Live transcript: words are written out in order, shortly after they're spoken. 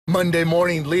Monday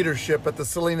morning, leadership at the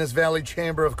Salinas Valley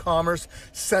Chamber of Commerce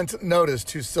sent notice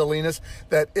to Salinas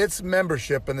that its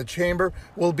membership in the chamber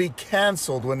will be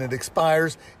canceled when it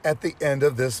expires at the end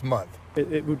of this month.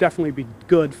 It would definitely be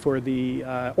good for the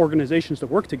organizations to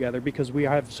work together because we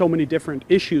have so many different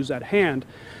issues at hand.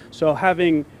 So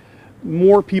having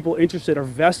more people interested or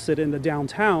vested in the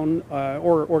downtown,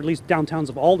 or at least downtowns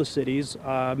of all the cities,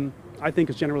 I think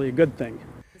is generally a good thing.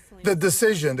 The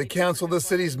decision to cancel the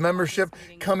city's membership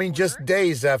coming just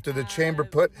days after the chamber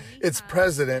put its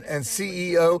president and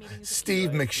CEO,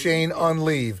 Steve McShane, on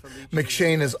leave.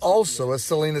 McShane is also a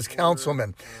Salinas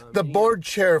councilman. The board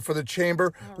chair for the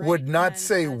chamber would not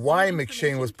say why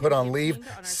McShane was put on leave,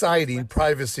 citing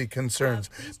privacy concerns,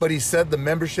 but he said the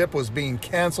membership was being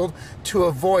canceled to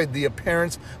avoid the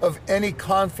appearance of any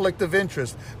conflict of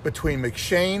interest between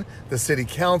McShane, the city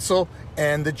council,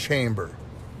 and the chamber.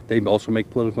 They also make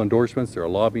political endorsements. They're a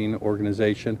lobbying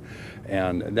organization,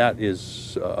 and that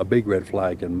is a big red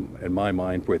flag in my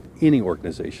mind with any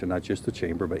organization, not just the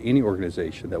chamber, but any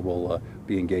organization that will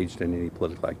be engaged in any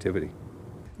political activity.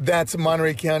 That's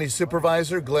Monterey County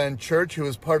Supervisor Glenn Church, who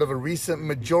was part of a recent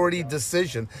majority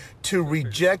decision to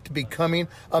reject becoming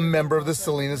a member of the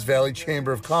Salinas Valley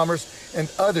Chamber of Commerce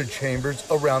and other chambers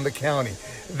around the county.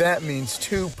 That means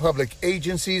two public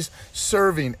agencies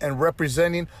serving and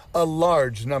representing a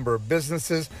large number of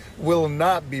businesses will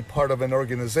not be part of an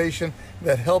organization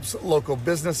that helps local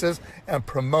businesses and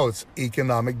promotes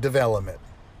economic development.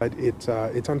 But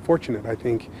it's unfortunate. I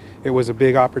think it was a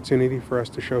big opportunity for us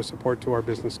to show support to our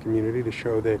business community, to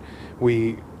show that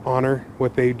we honor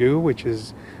what they do, which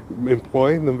is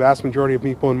employ the vast majority of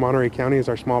people in Monterey County as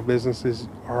our small businesses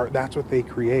are. That's what they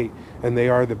create, and they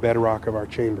are the bedrock of our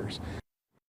chambers.